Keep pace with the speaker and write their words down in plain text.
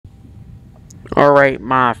Alright,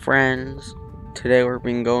 my friends. Today we're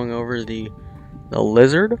been going over the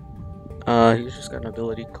lizard. He's just got an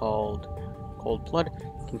ability called Cold Blood.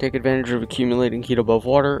 Can take advantage of accumulating heat above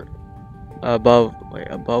water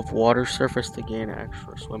water surface to gain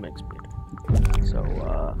extra swimming speed.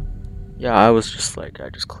 So yeah, I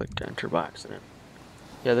just clicked enter by accident.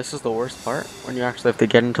 Yeah, this is the worst part, when you actually have to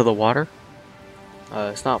get into the water.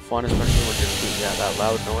 It's not fun, especially when you're that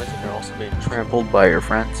loud noise and you're also being trampled by your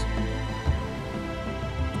friends.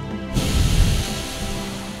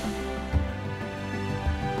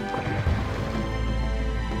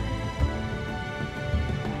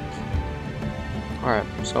 Alright,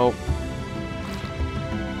 so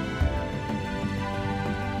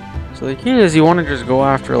the key is you want to just go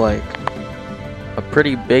after like a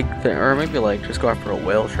pretty big thing, or maybe like just go after a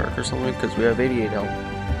whale shark or something, because we have 88 health.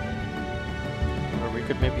 Or we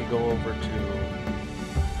could maybe go over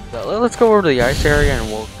to let's go over to the ice area and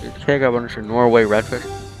we'll take a bunch of Norway redfish.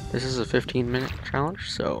 This is a 15-minute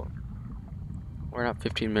challenge, so we're not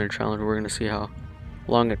 15-minute challenge. We're gonna see how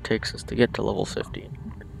long it takes us to get to level 15.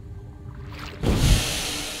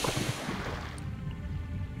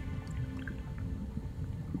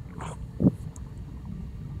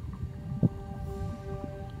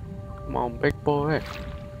 Come on, big boy.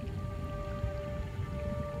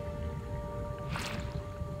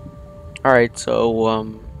 Alright,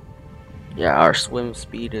 so, yeah, our swim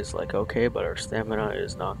speed is, like, okay, but our stamina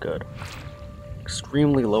is not good.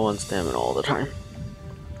 Extremely low on stamina all the time.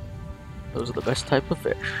 Those are the best type of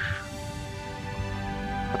fish.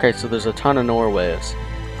 Okay, so there's a ton of Norways.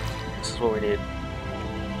 This is what we need.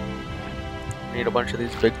 We need a bunch of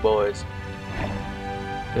these big boys.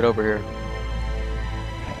 Get over here.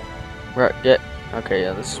 Right, yeah. Okay,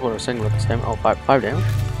 yeah, this is what I was saying about the stamina. Oh, 5 damage?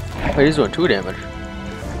 Wait, he's doing 2 damage.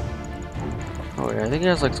 Oh, yeah, I think he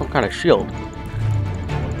has like some kind of shield.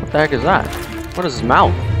 What the heck is that? What is his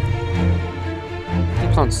mouth? He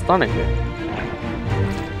keeps on stunning me.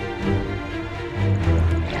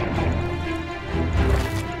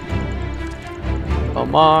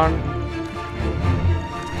 Come on.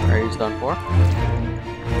 Alright, he's done for.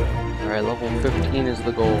 Alright, level 15 is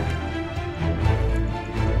the goal.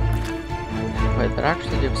 Wait, that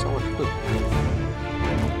actually gives so much food.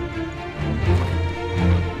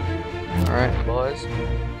 Alright, boys.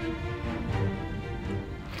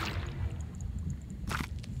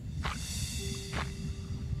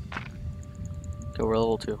 Okay, we're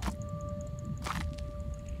level 2.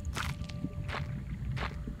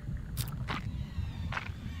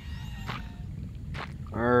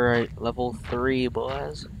 Alright, level 3,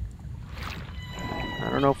 boys. I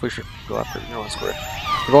don't know if we should go after... No, screw it.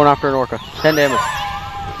 We're going after an orca. 10 damage.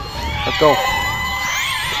 Let's go.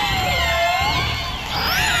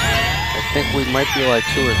 I think we might be like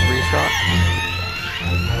 2 or 3 shot.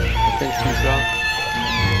 I think 2 shot.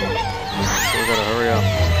 So we gotta hurry up.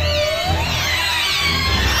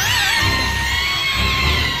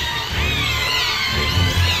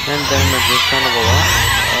 And damage is kind of a lot.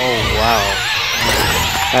 Oh wow.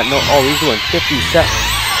 Oh, he's doing 57.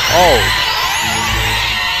 Oh.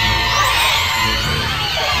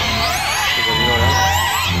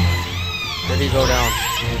 Did he go down?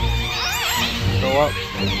 Go up.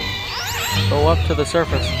 Go up to the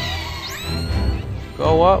surface.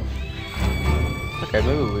 Go up. Okay,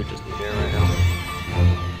 maybe we just need air right now.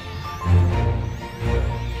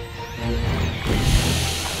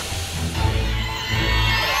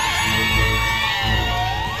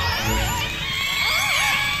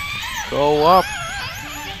 Go up.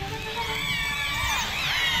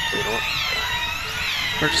 You know what?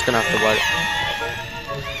 We're just gonna have to bite it.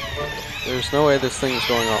 There's no way this thing is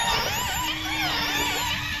going up.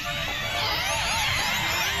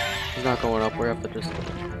 He's not going up, we have to just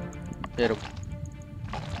hit him.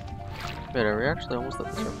 Wait, are we actually almost at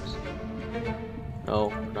the surface?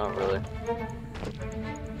 No, not really.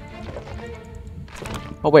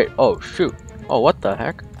 Oh wait, oh shoot. Oh, what the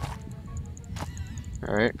heck?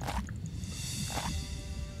 Alright.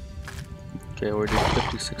 Okay, we're doing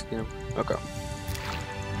 50, 60. Okay.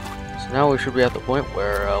 So now we should be at the point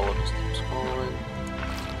where we'll just keep scrolling.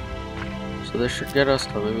 So this should get us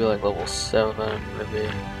to maybe like level 7, maybe.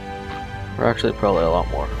 Or actually probably a lot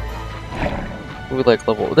more. Maybe like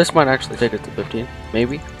level... This might actually take it to 15,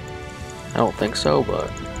 maybe. I don't think so,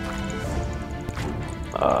 but...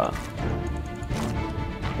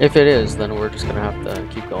 if it is, then we're just gonna have to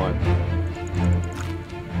keep going.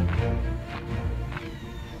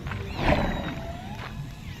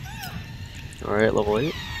 Alright, level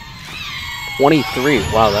 8. 23.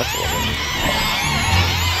 Wow, that's a level.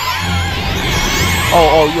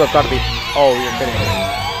 Oh, you have got to be. Oh, you're kidding me.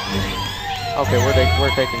 Okay, we're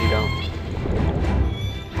taking you down.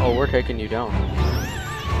 Oh, we're taking you down.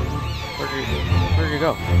 Where'd you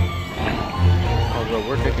go? Oh, bro,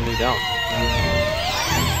 we're taking you down.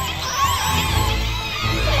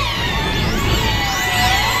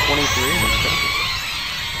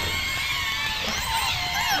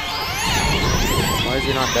 Why is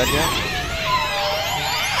he not dead yet?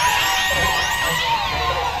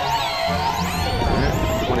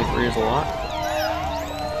 Alright, 23 is a lot.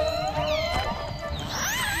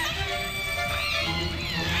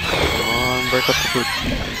 Come on, break up the food.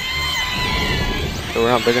 So we're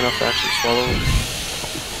not big enough to actually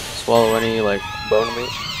swallow any, like, bone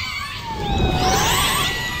meat.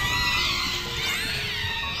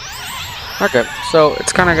 Okay, so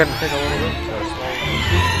it's kind of gonna take a little bit to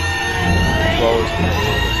swallow is gonna be a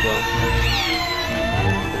little bit slow.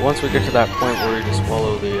 But once we get to that point where we just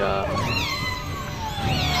swallow the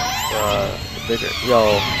bigger,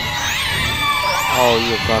 yo, oh,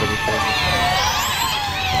 you have gotta be kidding me.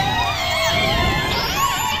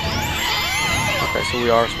 Okay, so we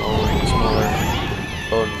are swallowing the smaller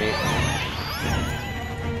bone meat.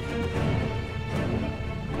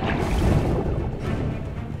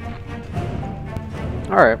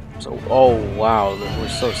 Alright, so, oh wow, we're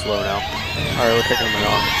so slow now. Alright, we're taking them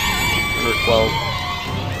off. Number 12.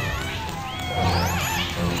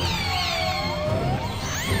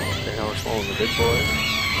 Okay, now we're swallowing the big boy.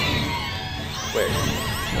 Wait,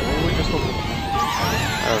 what were we just looking at?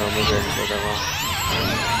 I don't know, maybe I just said that wrong.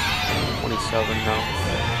 27 now.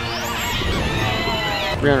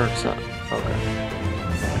 307. Okay.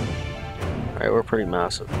 Alright, we're pretty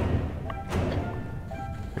massive.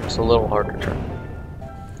 It's a little hard to turn.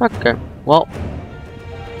 Okay, well.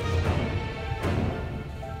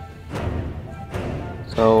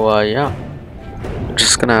 So, yeah. I'm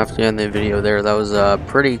just gonna have to end the video there. That was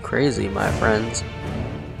pretty crazy, my friends.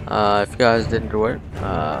 If you guys did enjoy it,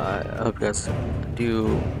 I hope you guys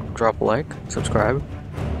do drop a like, subscribe,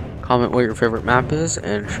 comment what your favorite map is,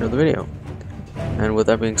 and share the video. And with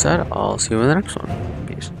that being said, I'll see you in the next one.